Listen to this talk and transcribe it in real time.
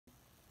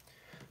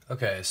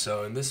Okay,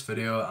 so in this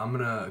video, I'm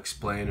going to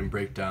explain and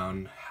break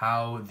down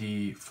how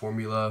the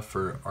formula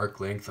for arc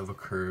length of a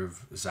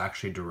curve is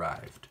actually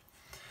derived.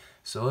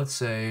 So let's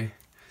say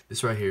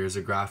this right here is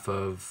a graph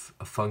of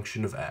a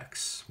function of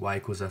x, y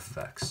equals f of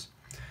x.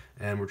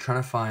 And we're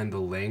trying to find the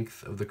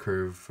length of the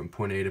curve from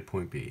point A to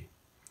point B.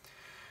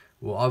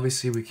 Well,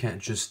 obviously we can't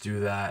just do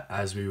that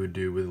as we would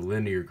do with a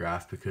linear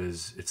graph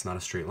because it's not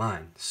a straight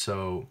line.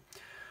 So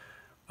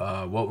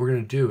what we're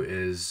going to do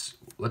is,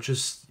 let's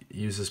just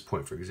use this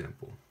point for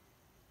example.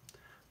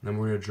 Then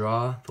we're going to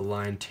draw the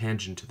line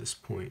tangent to this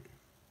point.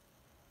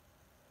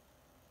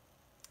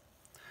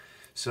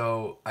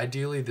 So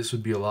ideally this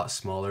would be a lot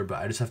smaller, but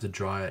I just have to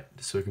draw it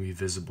so it can be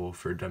visible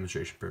for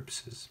demonstration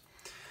purposes.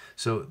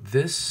 So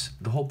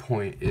the whole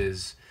point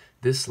is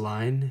this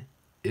line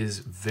is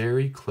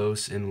very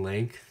close in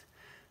length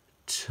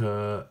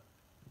to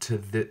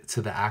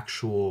the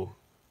actual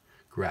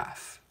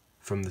graph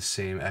from the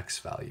same x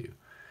value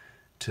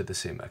to the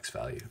same x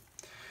value.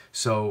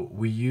 So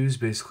we use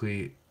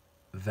basically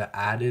the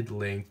added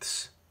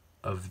lengths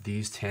of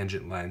these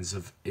tangent lines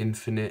of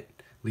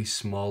infinitely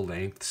small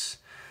lengths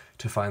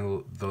to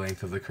find the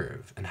length of the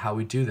curve. And how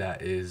we do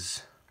that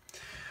is,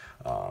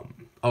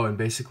 and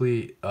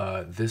basically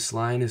this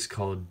line is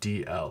called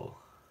DL.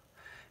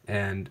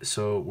 And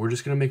so we're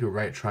just going to make a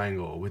right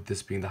triangle with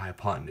this being the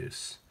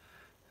hypotenuse.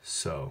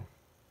 So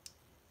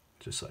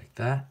just like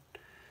that.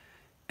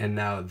 And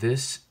now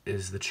this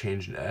is the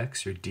change in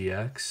x, or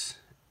dx,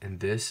 and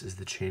this is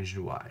the change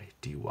in y,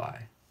 dy.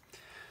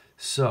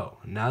 So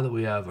now that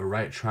we have a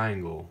right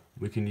triangle,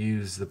 we can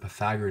use the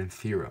Pythagorean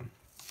theorem.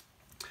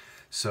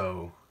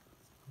 So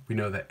we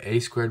know that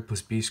a squared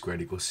plus b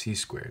squared equals c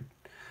squared,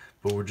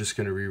 but we're just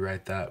going to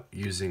rewrite that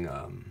using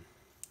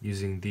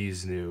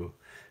these new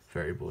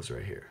variables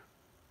right here.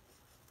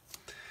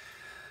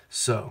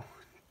 So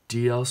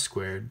dl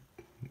squared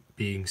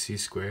being c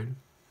squared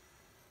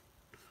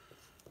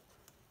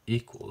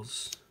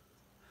equals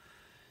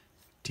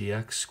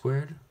dx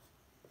squared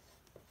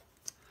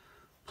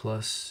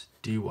plus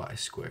dy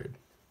squared.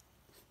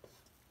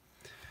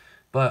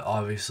 But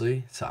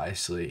obviously, to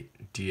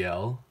isolate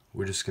dl,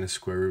 we're just going to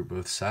square root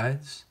both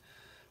sides.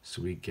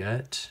 So we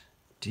get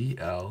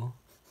dl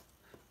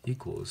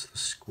equals the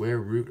square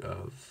root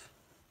of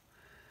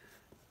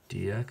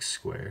dx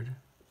squared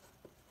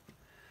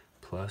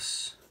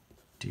plus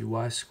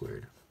dy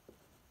squared.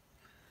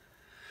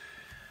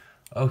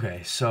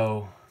 Okay,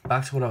 so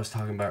back to what I was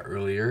talking about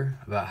earlier,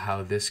 about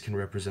how this can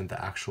represent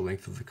the actual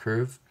length of the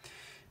curve.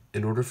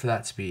 In order for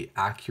that to be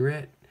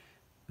accurate,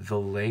 the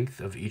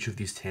length of each of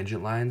these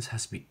tangent lines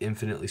has to be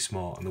infinitely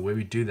small. And the way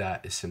we do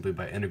that is simply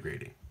by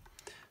integrating.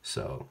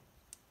 So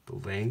the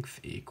length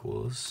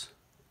equals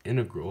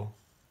integral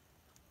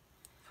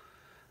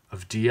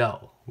of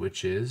dl,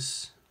 which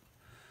is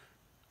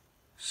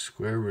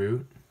square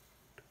root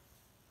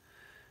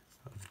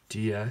of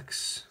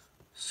dx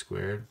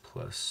squared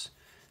plus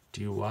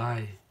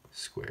dy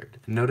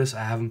squared. And notice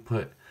I haven't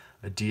put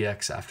a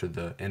dx after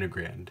the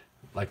integrand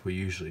like we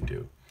usually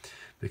do,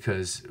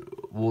 because,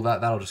 well,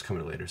 that'll just come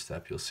in a later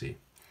step, you'll see.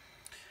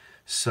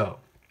 So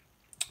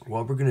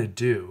what we're going to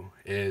do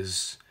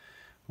is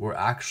we're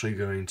actually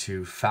going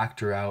to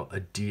factor out a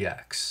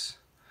dx,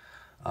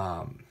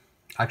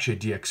 actually a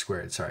dx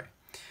squared, sorry.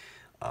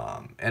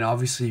 And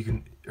obviously you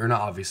can, or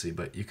not obviously,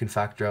 but you can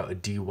factor out a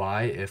dy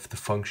if the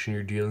function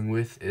you're dealing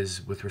with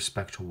is with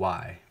respect to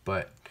y,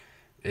 but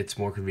it's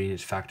more convenient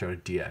to factor out a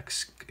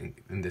dx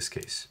in this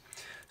case.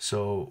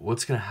 So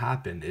what's going to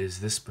happen is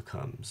this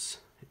becomes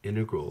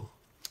integral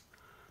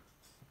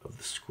of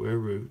the square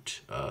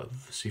root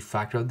of, so you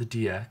factor out the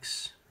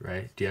dx,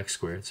 right? Dx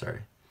squared,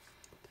 sorry.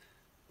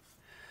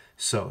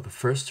 So the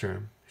first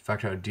term, you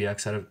factor out dx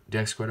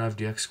squared out of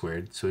dx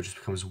squared, so it just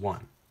becomes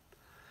 1.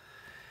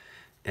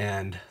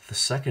 And the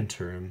second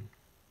term,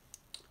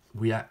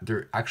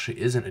 there actually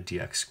isn't a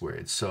dx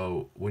squared,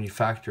 so when you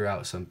factor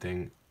out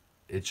something,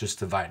 it's just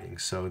dividing.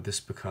 So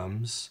this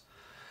becomes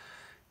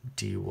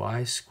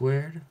dy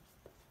squared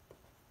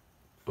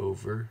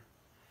over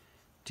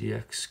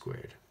dx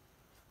squared,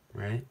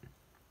 right?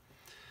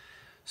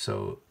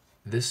 So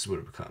this is what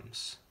it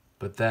becomes.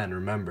 But then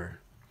remember,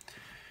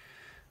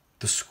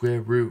 the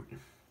square root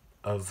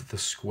of the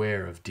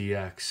square of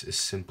dx is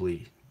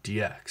simply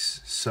dx.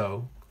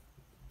 So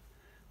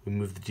we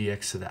move the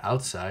dx to the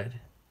outside,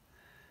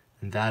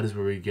 and that is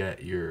where we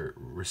get your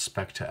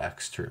respect to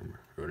x term,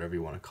 or whatever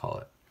you want to call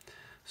it.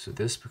 So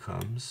this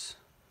becomes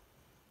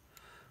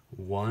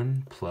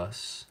 1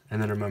 plus,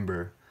 and then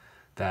remember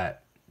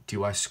that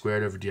dy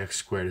squared over dx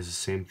squared is the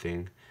same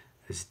thing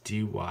as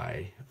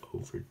dy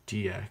over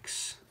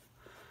dx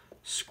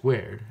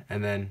squared,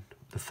 and then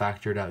the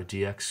factored out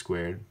dx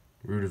squared,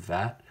 root of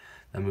that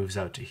moves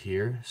out to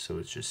here, so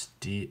it's just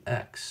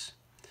dx.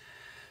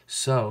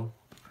 So,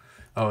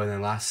 and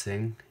then last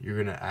thing,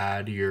 you're going to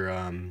add your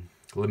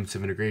limits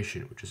of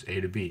integration, which is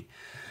a to b.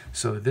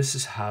 So this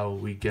is how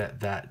we get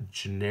that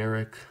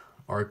generic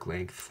arc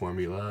length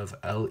formula of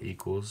L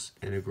equals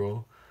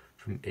integral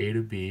from a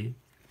to b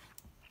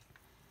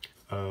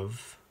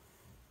of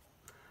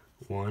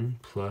 1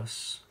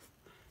 plus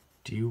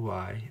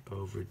dy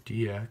over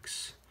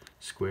dx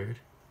squared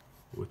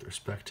with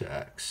respect to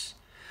x.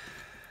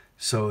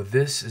 So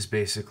this is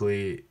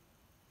basically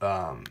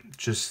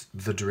just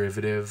the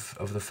derivative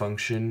of the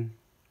function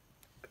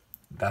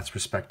that's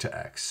respect to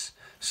x.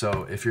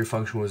 So if your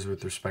function was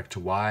with respect to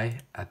y,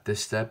 at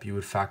this step you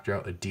would factor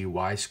out a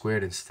dy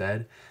squared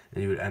instead,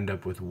 and you would end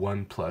up with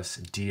 1 plus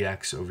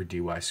dx over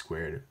dy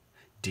squared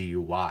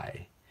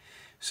dy.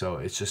 So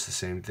it's just the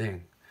same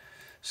thing.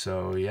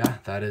 So yeah,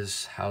 that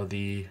is how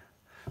the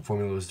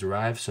formula was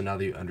derived. So now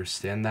that you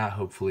understand that,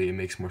 hopefully it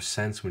makes more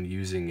sense when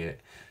using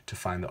it to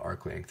find the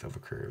arc length of a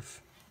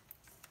curve.